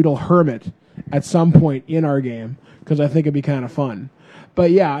a Toidle Hermit at some point in our game, because I think it'd be kind of fun.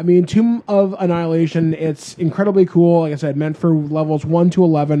 But yeah, I mean, Tomb of Annihilation, it's incredibly cool. Like I said, meant for levels 1 to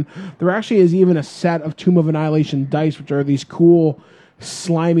 11. There actually is even a set of Tomb of Annihilation dice, which are these cool,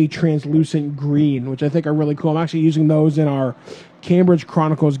 slimy, translucent green, which I think are really cool. I'm actually using those in our Cambridge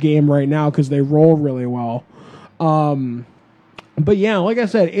Chronicles game right now because they roll really well. But yeah, like I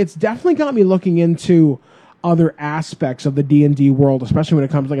said, it's definitely got me looking into other aspects of the D&D world, especially when it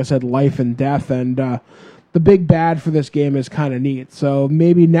comes, like I said, life and death. And the big bad for this game is kind of neat. So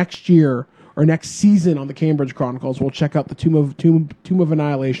maybe next year or next season on the Cambridge Chronicles, we'll check out the Tomb of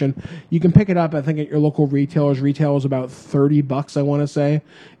Annihilation. You can pick it up, I think, at your local retailers. Retail is about $30, I want to say,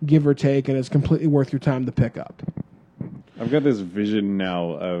 give or take, and it's completely worth your time to pick up. I've got this vision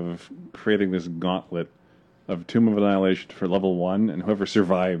now of creating this gauntlet of Tomb of Annihilation for level 1, and whoever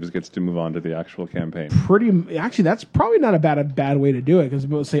survives gets to move on to the actual campaign. Actually, that's probably not a bad way to do it, because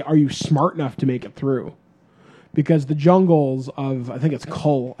people say, are you smart enough to make it through? Because the jungles of, I think it's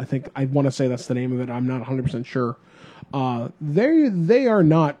Kull, I want to say that's the name of it, I'm not 100% sure, they are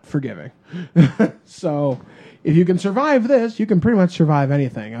not forgiving. So, if you can survive this, you can pretty much survive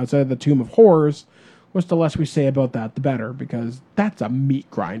anything. Outside of the Tomb of Horrors, which the less we say about that, the better, because that's a meat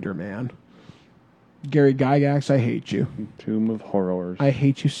grinder, man. Gary Gygax, I hate you. Tomb of Horrors. I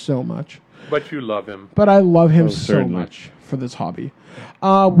hate you so much. But you love him. But I love him so certainly. much for this hobby.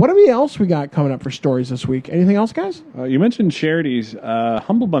 What else we got coming up for stories this week? Anything else, guys? You mentioned charities.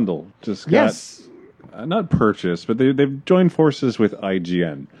 Humble Bundle just got not purchased, but they've joined forces with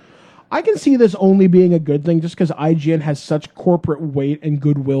IGN. I can see this only being a good thing just because IGN has such corporate weight and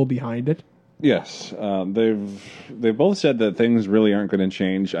goodwill behind it. Yes, they've both said that things really aren't going to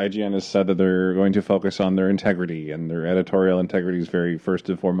change. IGN has said that they're going to focus on their integrity, and their editorial integrity is very first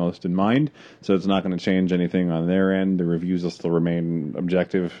and foremost in mind. So it's not going to change anything on their end. The reviews will still remain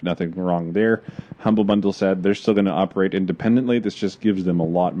objective. Nothing wrong there. Humble Bundle said they're still going to operate independently. This just gives them a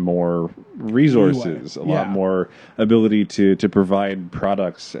lot more resources, a lot more ability to provide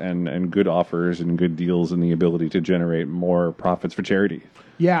products and good offers and good deals, and the ability to generate more profits for charity.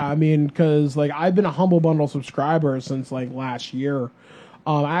 Yeah, I mean, because like I've been a Humble Bundle subscriber since like last year.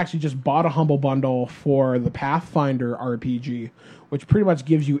 I actually just bought a Humble Bundle for the Pathfinder RPG, which pretty much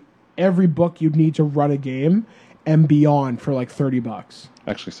gives you every book you'd need to run a game and beyond for like $30. I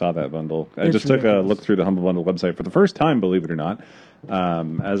actually saw that bundle. I It's just took ridiculous. a look through the Humble Bundle website for the first time, believe it or not,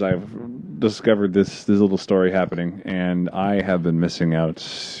 as I've discovered this little story happening, and I have been missing out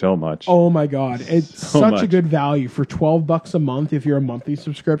so much. Oh my god, it's So such a much. good value for $12 a month if you're a monthly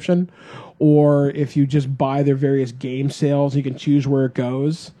subscription, or if you just buy their various game sales, you can choose where it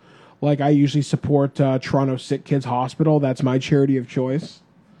goes. Like I usually support Toronto Sick Kids Hospital. That's my charity of choice.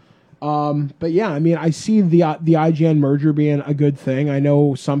 But yeah, I mean, I see the IGN merger being a good thing. I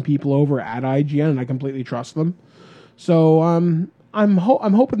know some people over at IGN, and I completely trust them. So I'm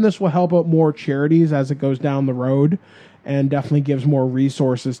hoping this will help out more charities as it goes down the road, and definitely gives more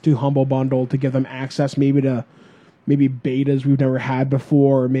resources to Humble Bundle to give them access maybe to betas we've never had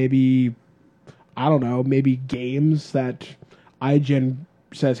before, or maybe I don't know, maybe games that IGN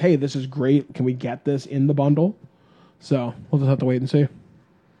says, hey, this is great. Can we get this in the bundle? So we'll just have to wait and see.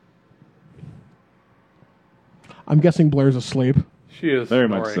 I'm guessing Blair's asleep. She is Very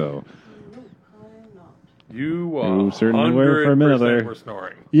snoring. much so. You certainly were for a minute there. were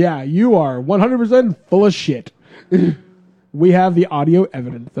snoring. Yeah, you are 100% full of shit. We have the audio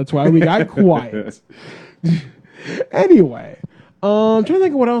evidence. That's why we got quiet. Anyway, I'm trying to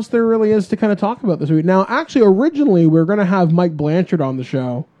think of what else there really is to kind of talk about this week. Now, actually, originally, we were going to have Mike Blanchard on the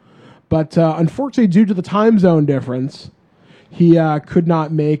show, but unfortunately, due to the time zone difference, he could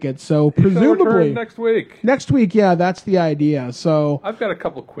not make it. So He'll presumably return next week. Next week, yeah, that's the idea. So I've got a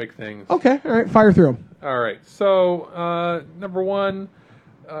couple quick things. okay, all right, fire through 'em. All right. So, number one,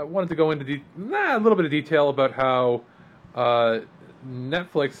 wanted to go into a little bit of detail about how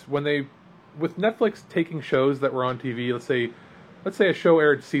Netflix, with Netflix taking shows that were on TV, let's say a show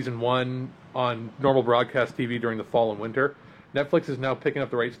aired season 1 on normal broadcast TV during the fall and winter. Netflix is now picking up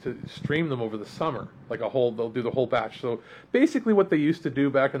the rights to stream them over the summer, they'll do the whole batch. So basically what they used to do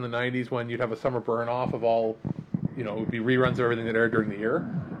back in the 90s when you'd have a summer burn off of all, it would be reruns of everything that aired during the year.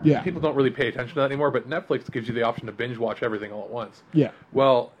 Yeah. People don't really pay attention to that anymore, but Netflix gives you the option to binge watch everything all at once. Yeah.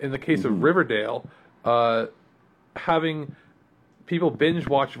 Well, in the case of Riverdale, having people binge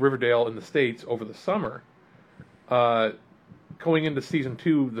watch Riverdale in the States over the summer, going into season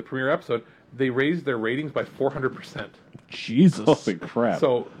 2, the premiere episode, they raised their ratings by 400%. Jesus. Holy crap.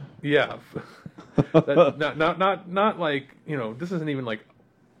 So, yeah. not like, this isn't even like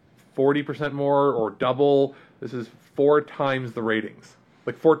 40% more or double. This is 4 times the ratings.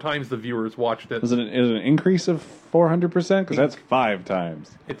 Like 4 times the viewers watched it. Is it an increase of 400%? Because that's 5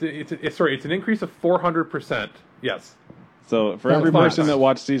 times. It's an increase of 400%. Yes. So for That's every 5 person times. that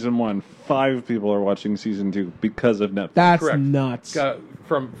watched season 1, 5 people are watching season 2 because of Netflix. That's Correct. nuts.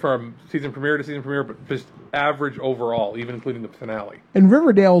 From season premiere to season premiere, but just average overall, even including the finale. And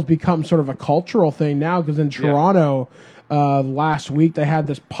Riverdale's become sort of a cultural thing now because in Toronto, last week they had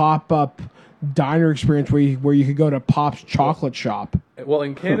this pop-up diner experience where you could go to Pop's Chocolate Shop. Well,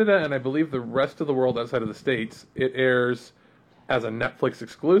 in Canada and I believe the rest of the world outside of the States, it airs as a Netflix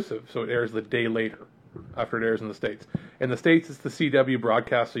exclusive, so it airs the day later after it airs in the States. In the States, it's the CW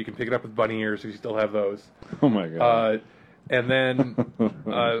broadcast, so you can pick it up with bunny ears if you still have those. Oh my god. And then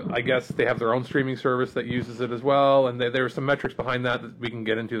I guess they have their own streaming service that uses it as well, and there are some metrics behind that we can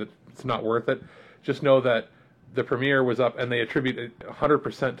get into that it's not worth it. Just know that the premiere was up, and they attribute it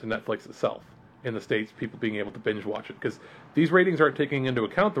 100% to Netflix itself in the States, people being able to binge watch it, because these ratings aren't taking into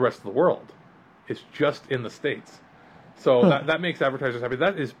account the rest of the world. It's just in the States. So that makes advertisers happy.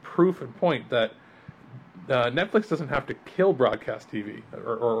 That is proof and point that Netflix doesn't have to kill broadcast TV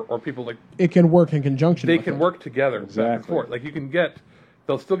or people like... It can work in conjunction They with can it. work together back and Exactly. forth. Like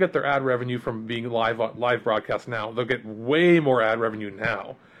they'll still get their ad revenue from being live broadcast now. They'll get way more ad revenue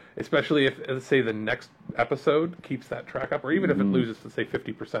now, especially if, let's say, the next episode keeps that track up, or even if it loses, let's say,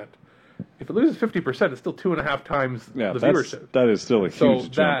 50%. if it loses 50%, it's still 2.5 times the viewership. That is still a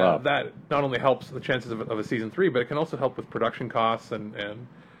huge jump up. That not only helps the chances of a season 3, but it can also help with production costs and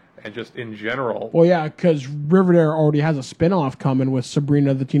just in general. Well, yeah, because Riverdale already has a spin-off coming with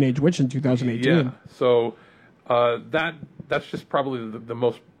Sabrina the Teenage Witch in 2018. Yeah, so that's just probably the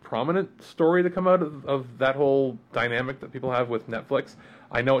most prominent story to come out of that whole dynamic that people have with Netflix.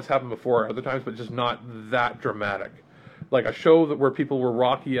 I know it's happened before other times, but just not that dramatic. Like a show where people were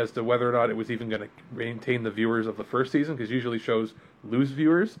rocky as to whether or not it was even going to maintain the viewers of the first season, because usually shows lose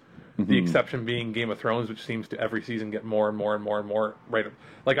viewers. The exception being Game of Thrones, which seems to every season get more and more and more and more. Right,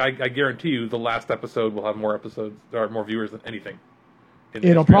 like I guarantee you, the last episode will have more episodes or more viewers than anything.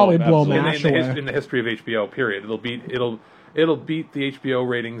 It'll probably blow MASH away. In the history of HBO. Period. It'll beat the HBO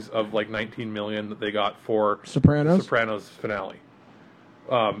ratings of like 19 million that they got for Sopranos finale.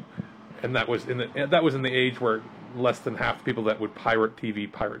 And that was in the age where less than half the people that would pirate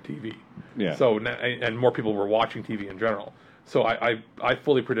TV. Yeah. So and more people were watching TV in general. So I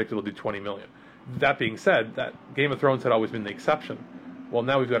fully predict it'll do 20 million. That being said, that Game of Thrones had always been the exception. Well,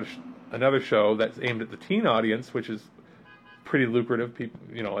 now we've got another show that's aimed at the teen audience, which is pretty lucrative. People,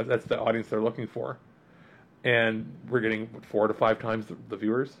 that's the audience they're looking for, and we're getting 4 to 5 times the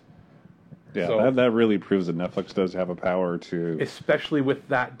viewers. Yeah, so, that really proves that Netflix does have a power to, especially with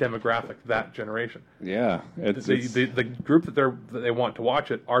that demographic, that generation. Yeah, the group that they want to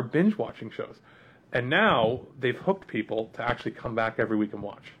watch it are binge watching shows. And now they've hooked people to actually come back every week and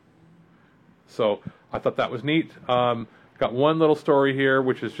watch. So I thought that was neat. Got one little story here,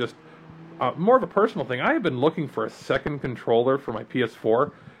 which is just more of a personal thing. I have been looking for a second controller for my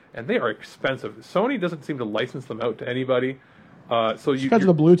PS4, and they are expensive. Sony doesn't seem to license them out to anybody. Because of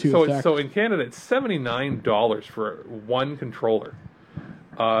the Bluetooth. So in Canada, it's $79 for one controller.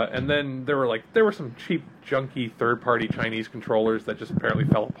 And then there were some cheap, junky, third-party Chinese controllers that just apparently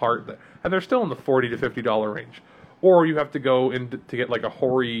fell apart. And they're still in the $40 to $50 range. Or you have to go in to get like a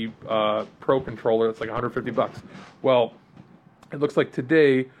Hori Pro controller that's like $150. Well, it looks like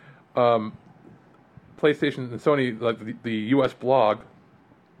today, PlayStation and Sony, like the US blog,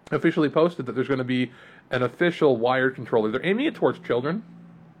 officially posted that there's going to be an official wired controller. They're aiming it towards children,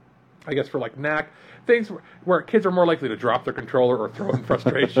 I guess, for like knack things where kids are more likely to drop their controller or throw it in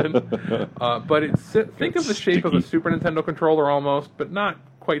frustration. But think of the shape of a Super Nintendo controller almost, but not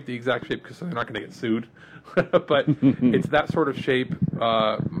quite the exact shape because they're not going to get sued. But it's that sort of shape.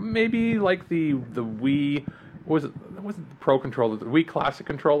 Maybe like the Wii. What wasn't the Pro controller? The Wii Classic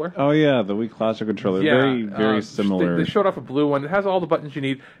controller. Oh yeah, the Wii Classic controller. Yeah, very similar. They showed off a blue one. It has all the buttons you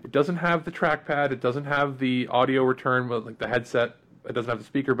need. It doesn't have the trackpad. It doesn't have the audio return with like the headset. It doesn't have the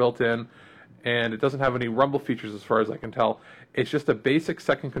speaker built in, and it doesn't have any rumble features as far as I can tell. It's just a basic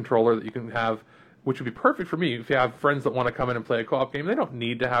second controller that you can have, which would be perfect for me if you have friends that want to come in and play a co-op game. They don't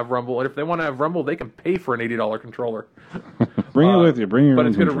need to have rumble, and if they want to have rumble, they can pay for an $80 controller. Bring it with you. Bring your own But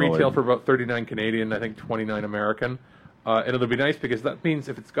it's going to controller. retail for about $39 Canadian, I think $29 American. And it'll be nice because that means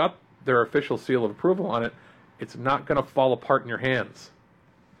if it's got their official seal of approval on it, it's not going to fall apart in your hands.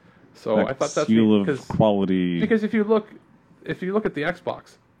 So I thought that's seal of quality. Because if you look at the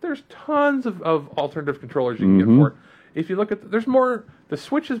Xbox, there's tons of alternative controllers you can get for it. If you look at there's more. The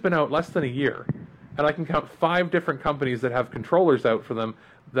Switch has been out less than a year, and I can count 5 different companies that have controllers out for them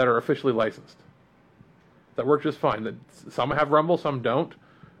that are officially licensed. That work just fine. That some have rumble, some don't,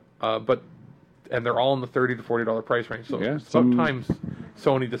 and they're all in the $30 to $40 price range. So sometimes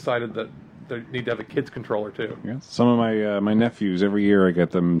Sony decided that they need to have a kid's controller too. Yeah, some of my nephews, every year I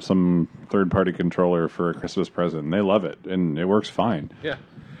get them some third-party controller for a Christmas present, and they love it, and it works fine. Yeah.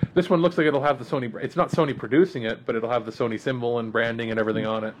 This one looks like it'll have the Sony... It's not Sony producing it, but it'll have the Sony symbol and branding and everything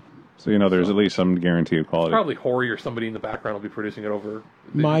on it. So, there's at least some guarantee of quality. Probably Hori or somebody in the background will be producing it over...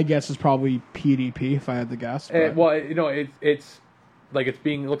 My guess is probably PDP, if I had to guess. Well, it's like it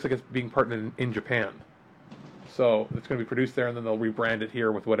looks like it's being partnered in Japan. So it's going to be produced there, and then they'll rebrand it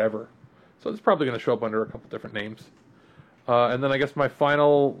here with whatever. So it's probably going to show up under a couple different names. And then I guess my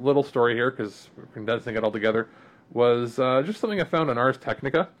final little story here, because we're condensing it all together, was just something I found on Ars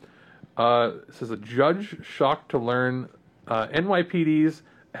Technica. It says a judge shocked to learn NYPD's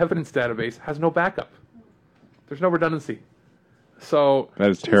evidence database has no backup. There's no redundancy. So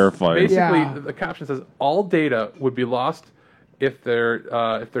that is terrifying. Basically, the caption says all data would be lost if their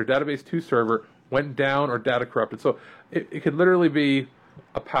database 2 server went down or data corrupted. So it could literally be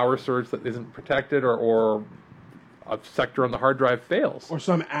a power surge that isn't protected, or a sector on the hard drive fails, or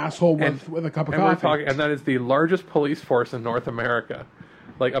some asshole with a cup of coffee. And that is the largest police force in North America,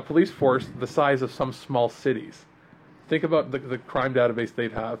 like a police force the size of some small cities. Think about the crime database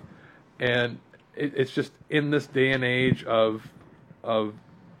they'd have, and it's just in this day and age of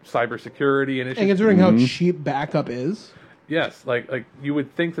cybersecurity and issues. And considering how cheap backup is. Yes, like you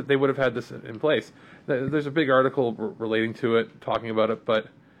would think that they would have had this in place. There's a big article relating to it, talking about it, but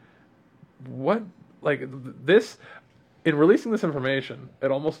what, like, this, in releasing this information,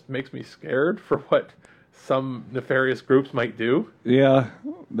 it almost makes me scared for what some nefarious groups might do. Yeah,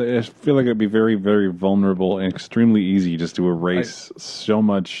 I feel like it'd be very, very vulnerable and extremely easy just to erase so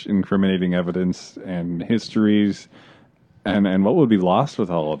much incriminating evidence and histories, and what would be lost with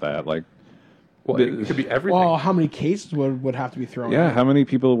all of that? Like, well, it could be everything. Well, how many cases would have to be thrown yeah, out? how many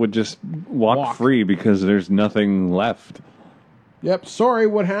people would just walk free because there's nothing left? Yep, sorry,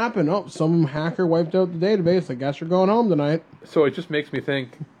 what happened? Oh, some hacker wiped out the database. I guess you're going home tonight. So it just makes me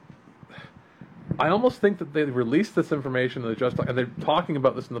think, I almost think that they released this information and they're talking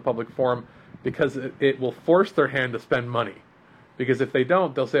about this in the public forum because it will force their hand to spend money. Because if they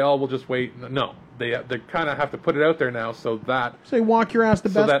don't, they'll say, "Oh, we'll just wait." No, they kind of have to put it out there now, so that say walk your ass to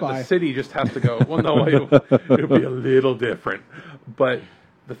Best Buy. The city just has to go. Well, no, it'll be a little different. But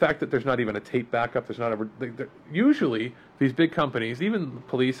the fact that there's not even a tape backup, there's not usually these big companies, even the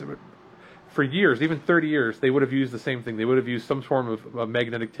police, for years, even 30 years, they would have used the same thing. They would have used some form of a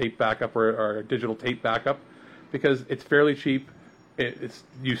magnetic tape backup or a digital tape backup because it's fairly cheap.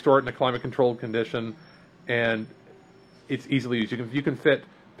 You store it in a climate-controlled condition, and it's easily used. You can fit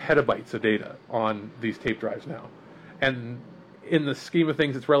petabytes of data on these tape drives now. And in the scheme of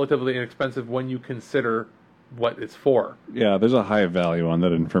things, it's relatively inexpensive when you consider what it's for. Yeah, there's a high value on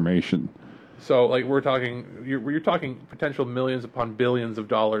that information. So, like, you're talking potential millions upon billions of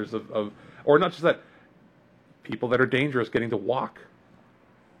dollars of or not just that, people that are dangerous getting to walk.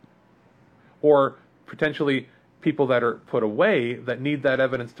 Or potentially people that are put away that need that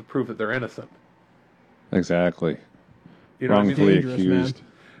evidence to prove that they're innocent. Exactly. You know, wrongfully accused. Man.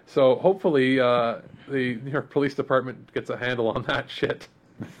 So hopefully the New York Police Department gets a handle on that shit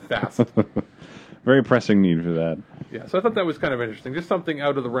fast. Very pressing need for that. Yeah, so I thought that was kind of interesting. Just something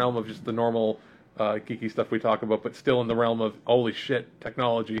out of the realm of just the normal geeky stuff we talk about, but still in the realm of holy shit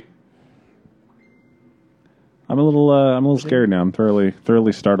technology. I'm a little scared now. I'm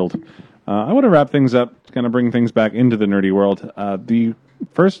thoroughly startled. I want to wrap things up, kind of bring things back into the nerdy world. The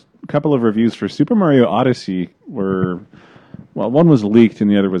first couple of reviews for Super Mario Odyssey were, well, one was leaked and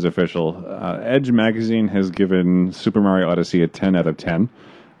the other was official. Edge Magazine has given Super Mario Odyssey a 10 out of 10.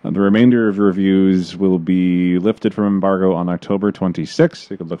 The remainder of reviews will be lifted from embargo on October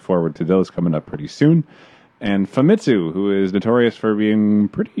 26th. You can look forward to those coming up pretty soon. And Famitsu, who is notorious for being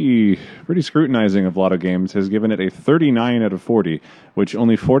pretty scrutinizing of a lot of games, has given it a 39 out of 40, which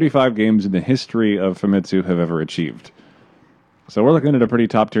only 45 games in the history of Famitsu have ever achieved. So we're looking at a pretty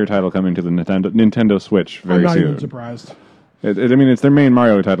top-tier title coming to the Nintendo Switch very soon. I'm not even surprised. I mean, it's their main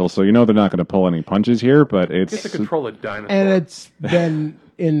Mario title, so you know they're not going to pull any punches here, but it's... It's to control a dinosaur. And it's been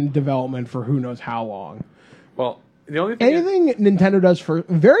in development for who knows how long. Well, the only thing... Anything Nintendo does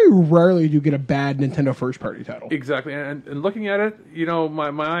very rarely do you get a bad Nintendo first-party title. Exactly, and looking at it, you know, my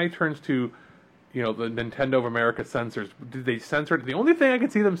eye turns to, you know, the Nintendo of America censors. Did they censor it? The only thing I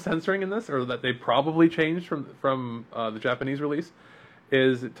can see them censoring in this, or that they probably changed from the Japanese release,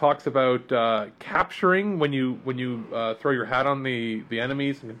 is it talks about capturing when you throw your hat on the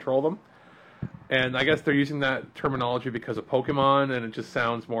enemies and control them. And I guess they're using that terminology because of Pokemon, and it just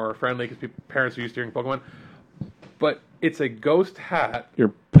sounds more friendly because parents are used to hearing Pokemon. But it's a ghost hat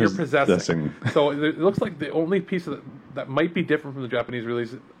you're possessing. So it looks like the only piece that might be different from the Japanese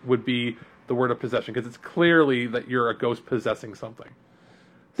release would be the word of possession, because it's clearly that you're a ghost possessing something.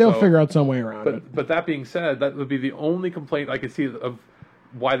 They'll figure out some way around it. But that being said, that would be the only complaint I could see of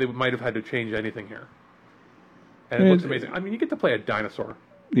why they might have had to change anything here. And it looks amazing. I mean, you get to play a dinosaur.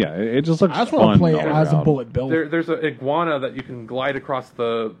 Yeah, it just looks fun. I just want to play it as a bullet bill. There's an iguana that you can glide across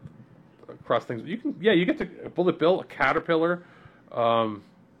things. You get to a bullet bill, a caterpillar.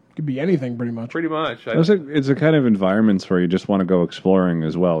 Could be anything, pretty much. Pretty much. It's a kind of environments where you just want to go exploring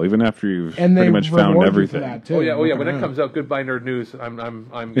as well, even after you've pretty much found everything. Oh yeah. When it comes out, goodbye Nerd News. I'm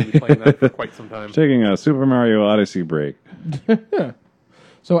going to be playing that for quite some time. Taking a Super Mario Odyssey break.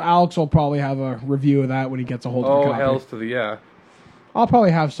 So Alex will probably have a review of that when he gets a hold of the copy. Oh, hells to the yeah. I'll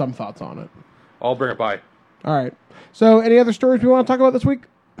probably have some thoughts on it. I'll bring it by. All right. So any other stories we want to talk about this week?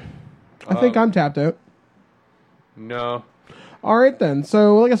 I think I'm tapped out. No. All right, then.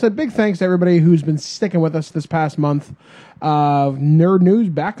 So, like I said, big thanks to everybody who's been sticking with us this past month of Nerd News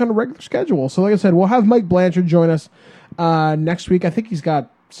back on a regular schedule. So, like I said, we'll have Mike Blanchard join us next week. I think he's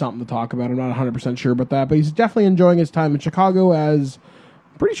got something to talk about. I'm not 100% sure about that, but he's definitely enjoying his time in Chicago, as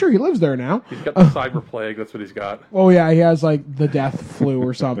I'm pretty sure he lives there now. He's got the cyber plague. That's what he's got. Oh, yeah. He has, like, the death flu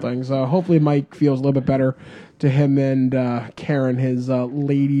or something. So, hopefully Mike feels a little bit better to him and Karen, his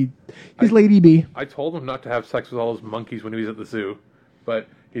lady B. I told him not to have sex with all those monkeys when he was at the zoo, but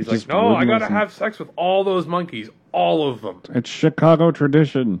he's Just like, no, I wouldn't gotta listen. have sex with all those monkeys, all of them. It's Chicago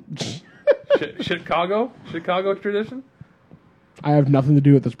tradition. Chicago tradition. I have nothing to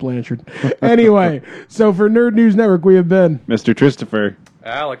do with this, Blanchard. Anyway, so for Nerd News Network, we have been Mr. Christopher.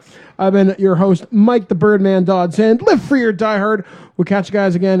 Alex. I've been your host, Mike the Birdman Dodds, and live free or die hard. We'll catch you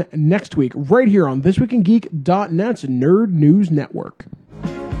guys again next week, right here on ThisWeekInGeek.net's Nerd News Network.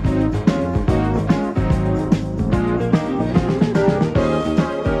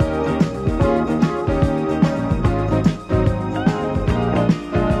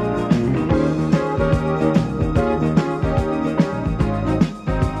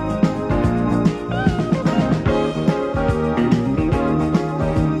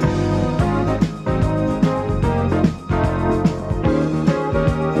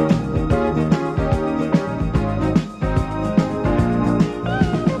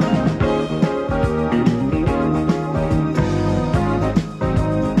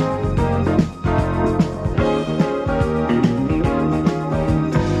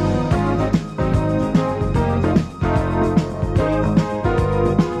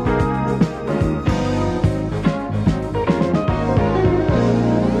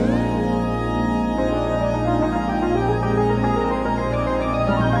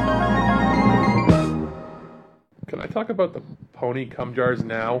 Talk about the pony cum jars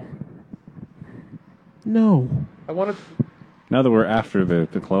now. No. I wanted. Now that we're after the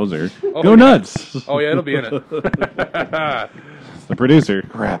closer, Oh, go yeah. nuts. Oh yeah, it'll be in it. It's the producer.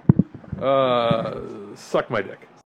 Crap. Suck my dick.